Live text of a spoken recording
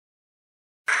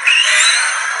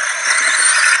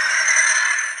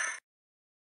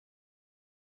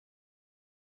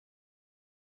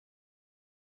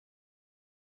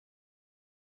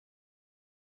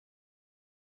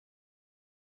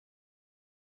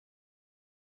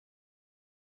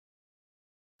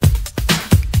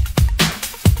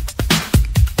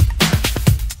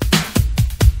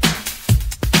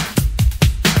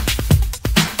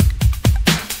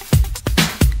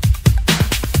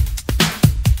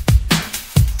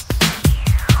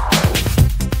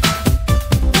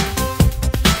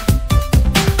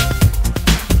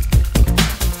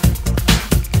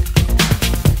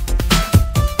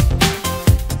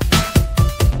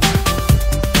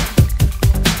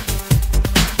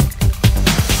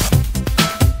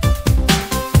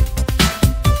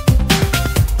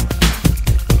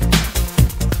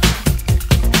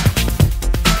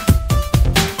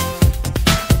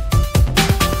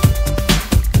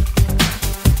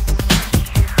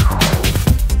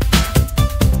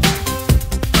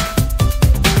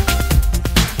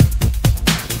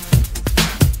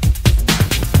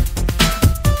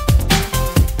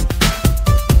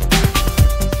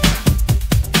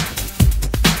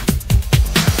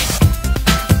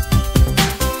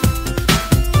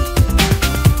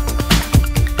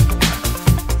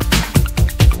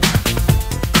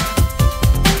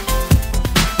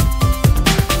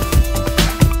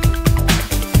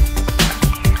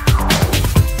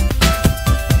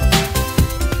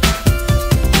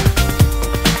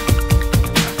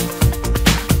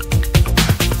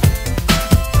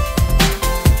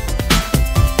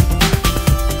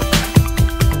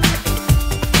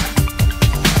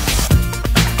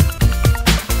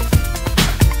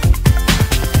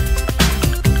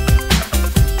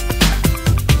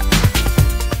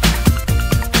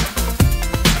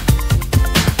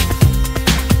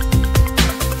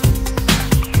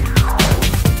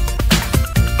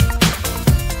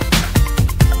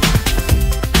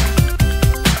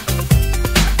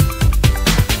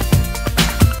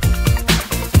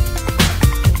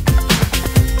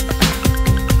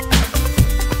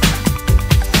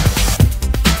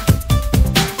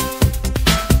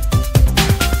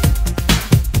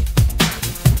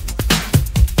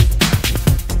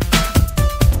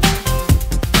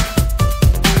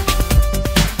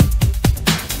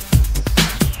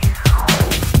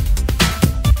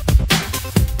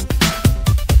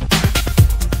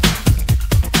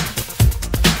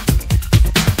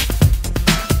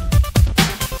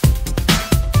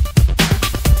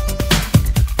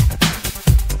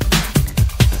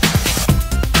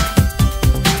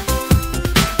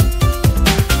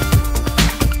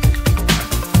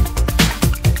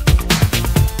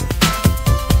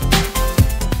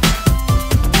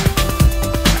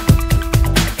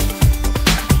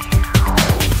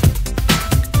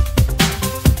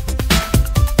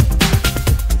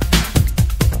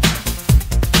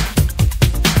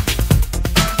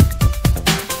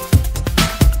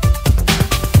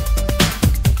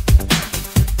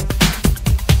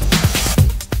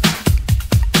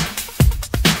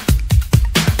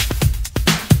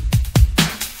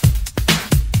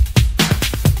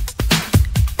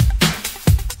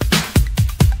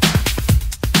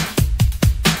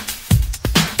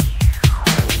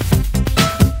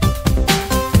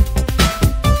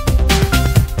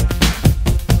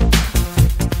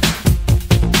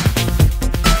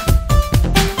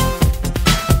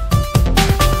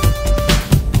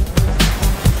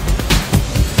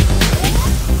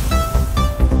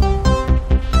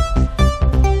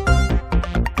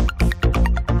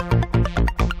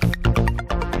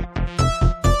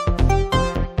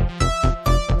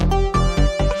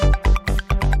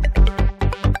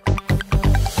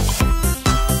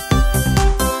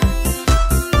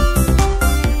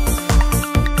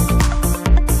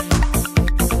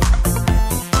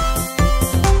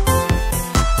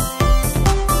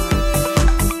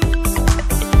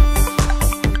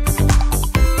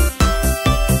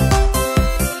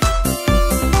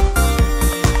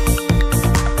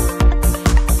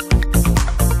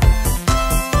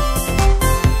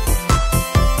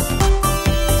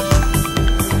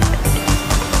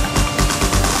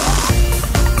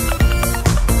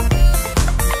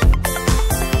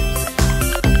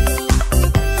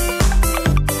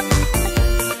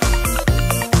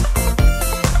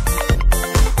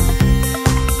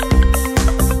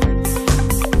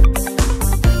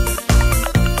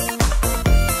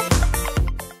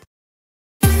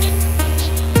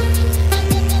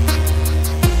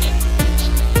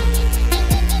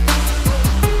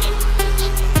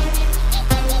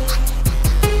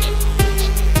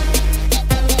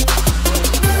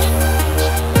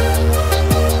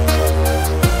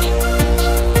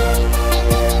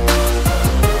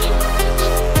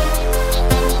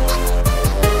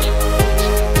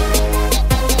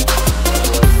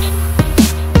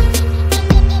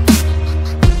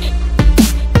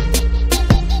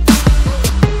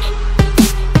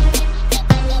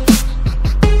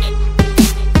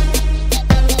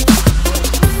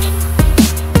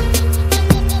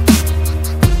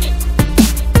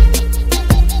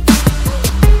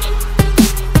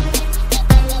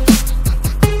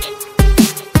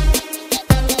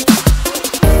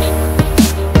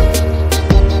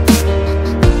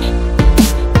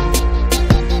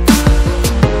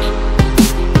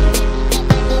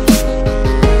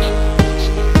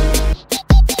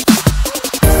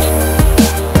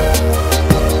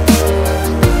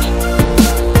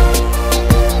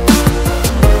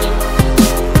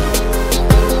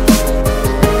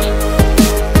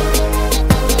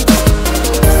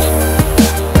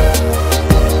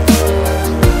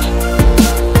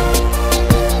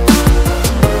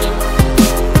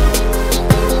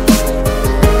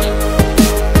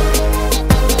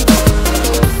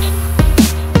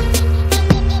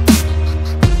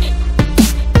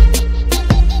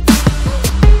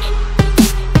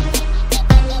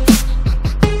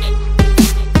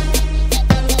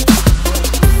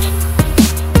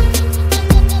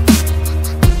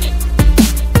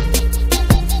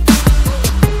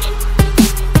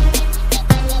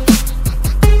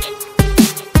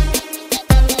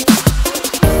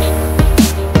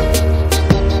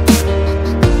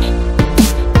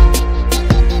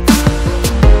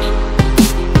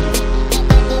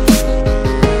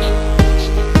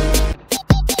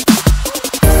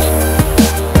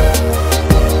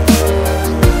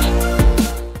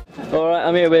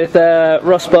here with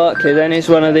Ross Barkley. Then he's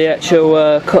one of the actual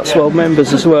Cotswold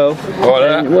members as well.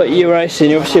 And what are you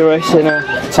racing? You're obviously racing a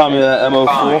Time of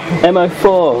MO4.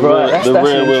 MO4, right? That's the an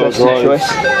rear wheel interesting drive. choice.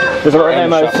 There's a lot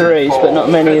of MO3s, but not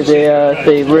many of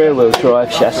the rear wheel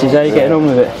drive chassis. How are you getting on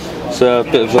with it? It's a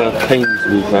bit of a pain to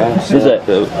be fair. Is it?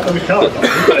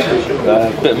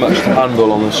 Bit much to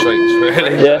handle on the straights,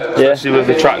 really. Yeah, yeah. Especially with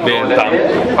the track being damp.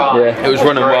 Yeah. It was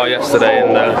running well yesterday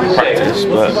in practice,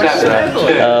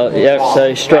 but yeah,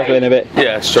 so struggling a bit.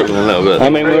 yeah, struggling a little bit. I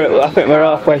mean, I think we're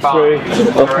halfway through,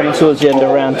 or coming towards the end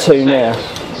of round 2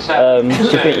 now. Do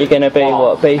you think you're going to be,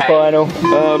 what, B final?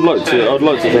 I'd like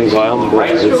to think I am, but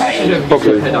it's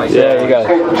probably, yeah. There you go.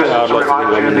 I'd like to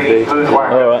think I'm in the B.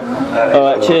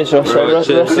 Alright, cheers Ross. So Ross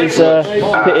is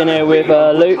pitting here with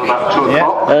Luke.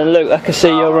 Yeah. And Luke, I can see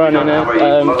you're running a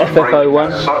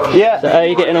FF01. Yeah. So how are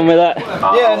you getting on with that?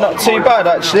 Yeah, not too bad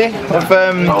actually.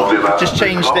 I've just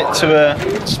changed it to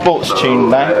a sports tune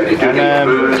now,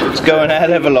 and it's going a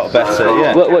hell of a lot better.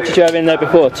 Yeah. What did you have in there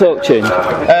before? Torque tune?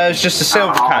 It's just a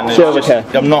silver can. Silver can.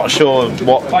 I'm not sure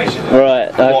what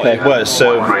Okay. it was,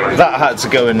 so that had to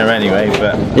go in there anyway.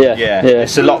 But yeah.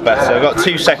 it's a lot better. I've got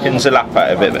 2 seconds a lap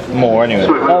out of it more anyway.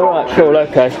 Oh right, cool,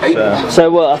 okay. So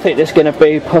what, I think there's going to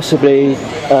be possibly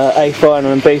A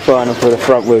final and B final for the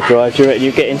front wheel drive. Do you reckon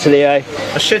you get into the A?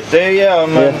 I should do, yeah.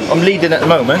 I'm leading at the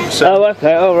moment. So. Oh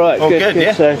okay, alright, good.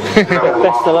 Yeah. So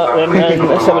best of luck then, and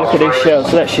let's have a look at these shells.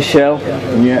 So that's your shell.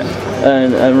 Yeah.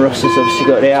 And Ross has obviously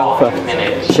got the Alpha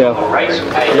shell.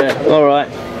 Yeah, alright.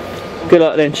 Good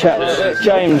luck then, chaps.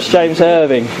 James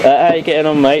Irving. How are you getting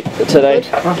on, mate, today?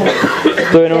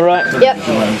 Doing alright? Yep.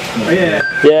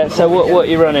 Yeah, so what are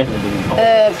you running?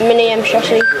 Mini M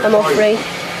chassis, MO3.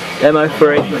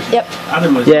 MO3? Yep.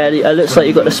 Yeah, it looks like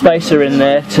you've got the spacer in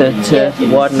there to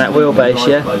widen that wheelbase,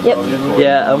 yeah? Yep.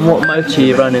 Yeah, and what motor are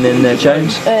you running in there,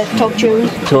 James? Torque tune.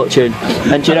 Torque tune.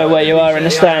 And do you know where you are in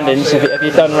the standings? Have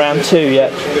you done round 2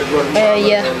 yet?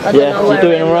 Yeah. I don't know where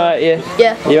you're doing I am. alright, yeah?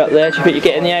 Yeah. You're up there. Do you think you're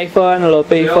getting the A final or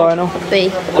B final? B.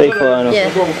 B final.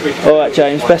 Yeah. Alright,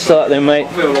 James, best of luck then, mate.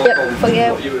 Yep. Fuck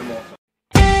you.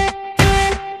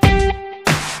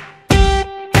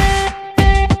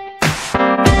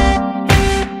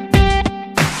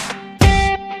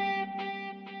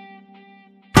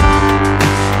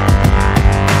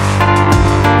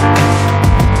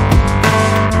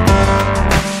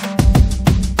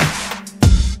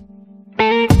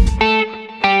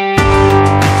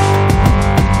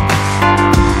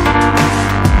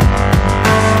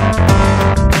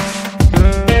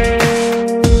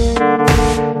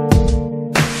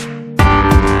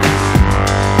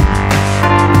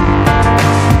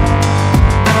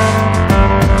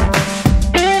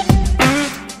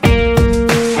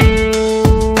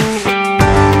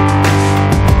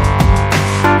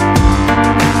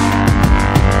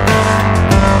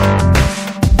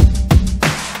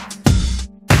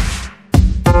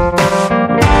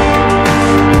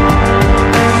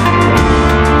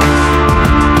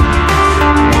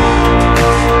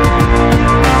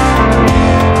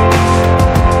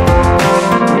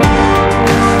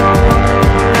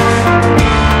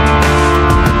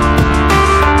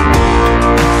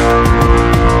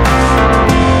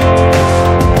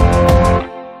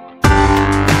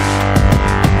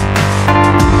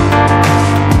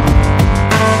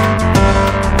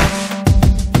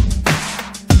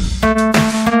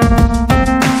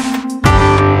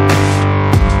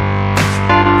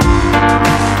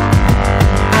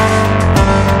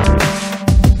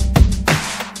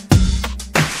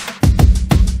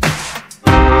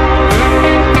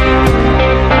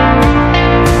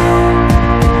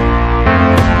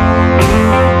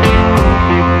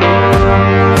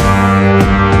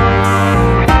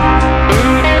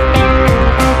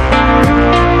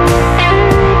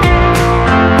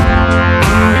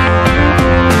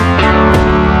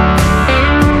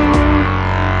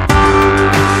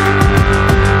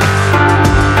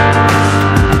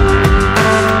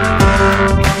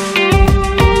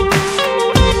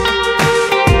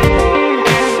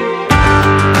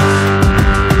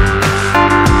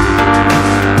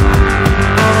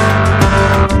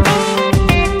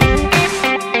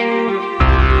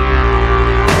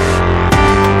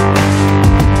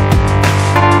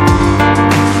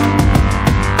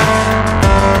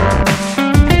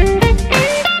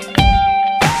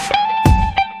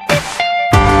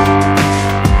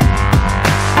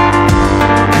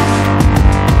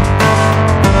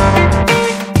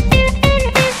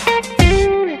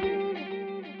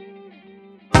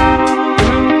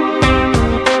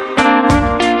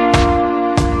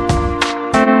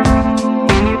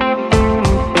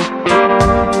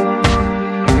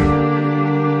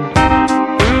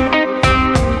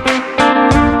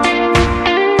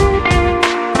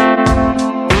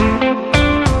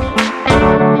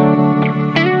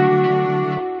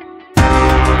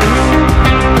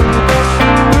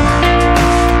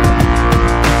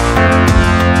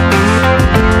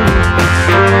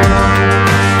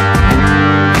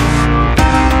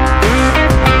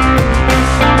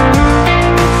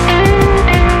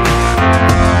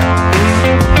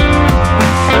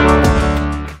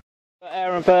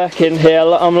 Darren Birkin here.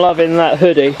 I'm loving that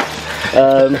hoodie.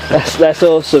 That's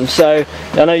awesome. So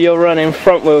I know you're running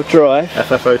front wheel drive.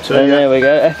 FFO2. And there we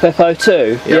go.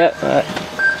 FFO2. Yep.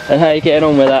 And how are you getting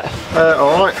on with that?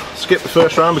 Alright. Skipped the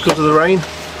first round because of the rain.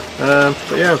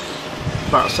 But yeah,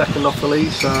 about a second off the lead.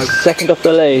 So second off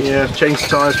the lead. Yeah. Changed the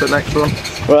tyres for the next run.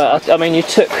 Right. I mean, you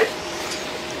took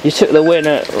the win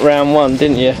at round 1,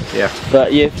 didn't you? Yeah.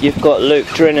 But you've got Luke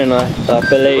Drinnan, I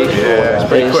believe. Yeah.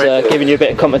 He's giving you a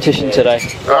bit of competition today.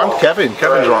 And Kevin.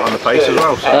 Kevin's right on the pace as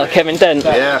well. So. Kevin Dent.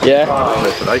 Yeah.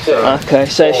 Yeah. Today, so. Okay,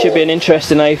 so it should be an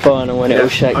interesting A final when it all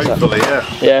shakes hopefully, up.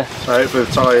 Yeah. Yeah. So hopefully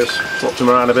the tyres swapped them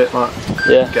around a bit, might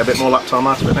get a bit more lap time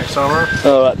out of it next time around.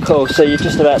 Alright, cool. So you're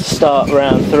just about to start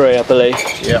round 3, I believe.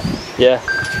 Yeah. Yeah.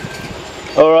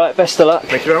 Alright, best of luck.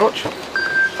 Thank you very much.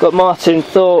 Got Martin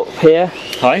Thorpe here.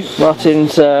 Hi.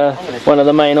 Martin's one of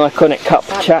the main Iconic Cup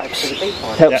chaps.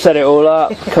 Helped set it all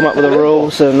up, come up with the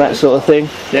rules and that sort of thing.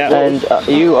 Yeah. And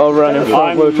you are running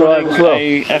front wheel drive as well.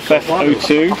 A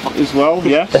FFO2 as well,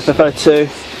 yes.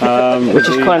 FFO2, which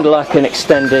is kind of like an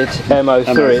extended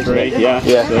MO3, isn't it?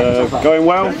 Yeah. Going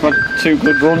well. Had 2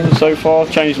 good runs so far.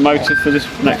 Changed the motor for this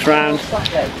next round.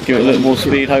 Give it a little more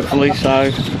speed, hopefully.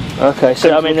 So. Okay.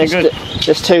 So I mean,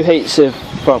 there's 2 heats of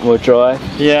front wheel drive.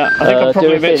 Yeah. I think I'm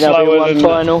probably a bit slower than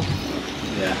final.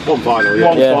 Yeah. One final. Yeah.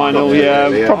 One final.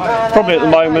 Yeah. Probably at the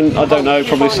moment, I don't know.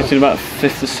 Probably sitting about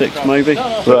 5th or 6th maybe.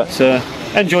 Right. But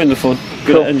enjoying the fun.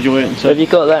 Good at enjoying it. So. Have you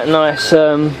got that nice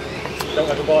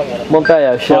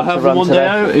Mondeo shell to run today?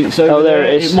 I have the Mondeo. It's over there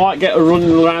it is. It might get a run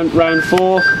around round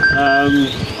 4.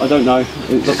 I don't know.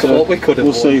 Look at what we could have.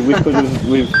 We'll see. We'd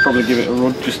probably give it a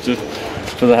run just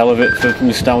for the hell of it, for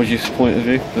nostalgia's point of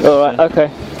view. But, alright, okay.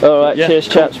 Alright, cheers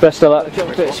chaps, best of luck.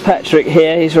 Fitzpatrick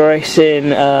here, he's racing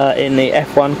in the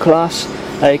F1 class.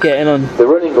 How are you getting on? The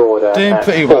running order Doing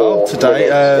pretty well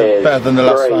today, better than the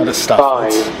last round at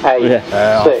Stafford.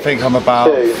 I think I'm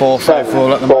about 4th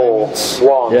overall at the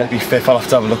moment. Maybe 5th, I'll have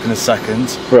to have a look in a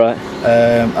second. Right.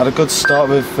 Had a good start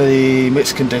with the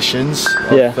mixed conditions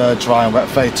of dry and wet,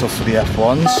 very tough for the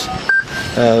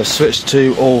F1s. Switched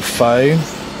to all foam.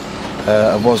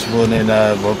 I was running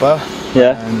rubber,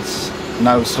 and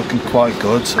now it's looking quite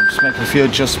good. So I'm just making a few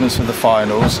adjustments for the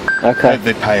finals. Okay. Hope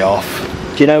they pay off.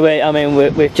 Do you know where? I mean,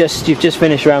 you've just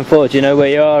finished round 4. Do you know where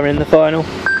you are in the final?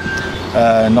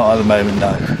 Not at the moment,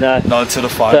 no. No. Not until the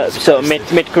finals. Sort of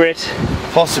mid grid.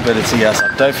 Possibility, yes.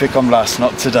 I don't think I'm last.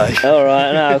 Not today. All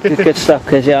right, no, good stuff.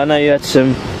 Because I know you had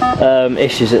some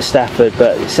issues at Stafford,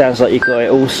 but it sounds like you got it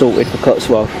all sorted for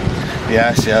Cotswold.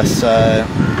 Yes.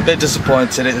 A bit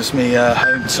disappointed. It was me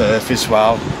home turf as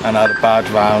well, and I had a bad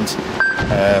round.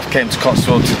 Came to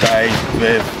Cotswold today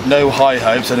with no high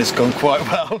hopes, and it's gone quite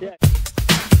well.